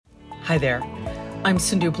Hi there. I'm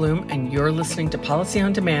Sindhu Bloom, and you're listening to Policy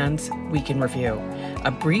on Demand's Week in Review,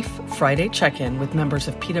 a brief Friday check-in with members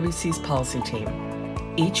of PwC's policy team.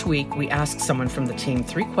 Each week, we ask someone from the team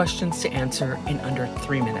 3 questions to answer in under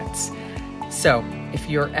 3 minutes. So, if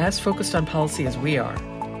you're as focused on policy as we are,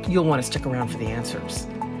 you'll want to stick around for the answers.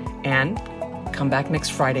 And come back next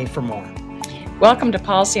Friday for more. Welcome to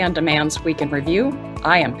Policy on Demand's Week in Review.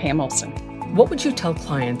 I am Pam Olson. What would you tell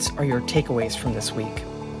clients are your takeaways from this week?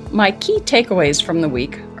 My key takeaways from the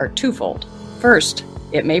week are twofold. First,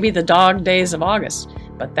 it may be the dog days of August,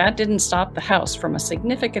 but that didn't stop the House from a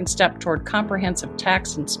significant step toward comprehensive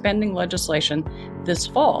tax and spending legislation this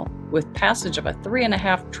fall with passage of a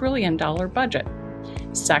 $3.5 trillion budget.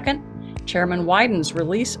 Second, Chairman Wyden's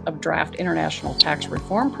release of draft international tax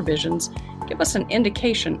reform provisions give us an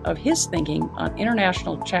indication of his thinking on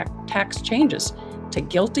international tax changes to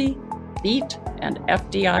GILTI, BEAT, and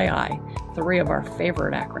FDII, 3 of our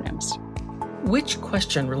favorite acronyms. Which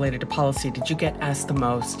question related to policy did you get asked the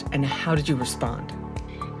most, and how did you respond?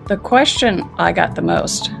 The question I got the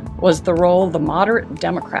most was the role the moderate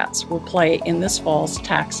Democrats will play in this fall's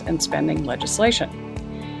tax and spending legislation.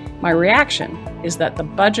 My reaction is that the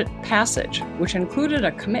budget passage, which included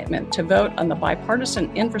a commitment to vote on the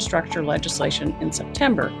bipartisan infrastructure legislation in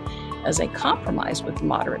September as a compromise with the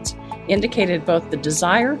moderates, indicated both the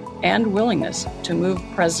desire and willingness to move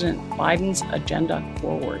President Biden's agenda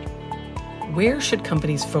forward. Where should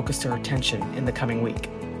companies focus their attention in the coming week?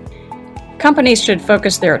 Companies should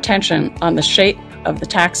focus their attention on the shape of the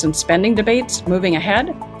tax and spending debates moving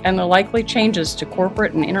ahead and the likely changes to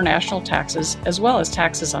corporate and international taxes, as well as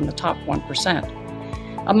taxes on the top 1%.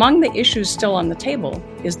 Among the issues still on the table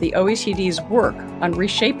is the OECD's work on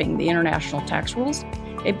reshaping the international tax rules.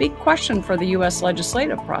 A big question for the U.S.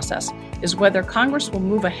 legislative process is whether Congress will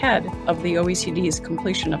move ahead of the OECD's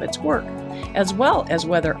completion of its work, as well as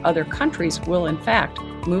whether other countries will, in fact,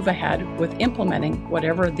 move ahead with implementing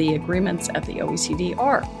whatever the agreements at the OECD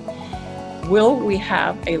are. Will we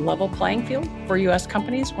have a level playing field for U.S.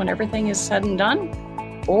 companies when everything is said and done?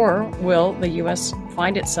 Or will the U.S.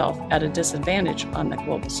 find itself at a disadvantage on the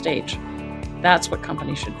global stage? That's what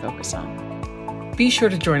companies should focus on. Be sure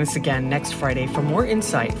to join us again next Friday for more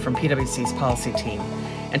insight from PwC's policy team.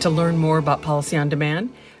 And to learn more about Policy on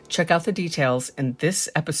Demand, check out the details in this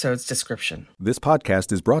episode's description. This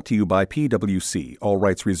podcast is brought to you by PwC, all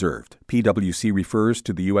rights reserved. PwC refers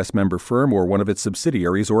to the U.S. member firm or one of its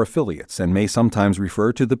subsidiaries or affiliates and may sometimes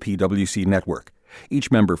refer to the PwC network.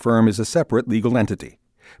 Each member firm is a separate legal entity.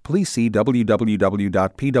 Please see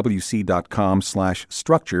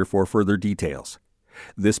www.pwc.com/structure for further details.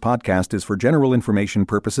 This podcast is for general information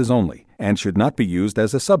purposes only and should not be used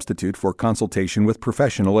as a substitute for consultation with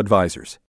professional advisors.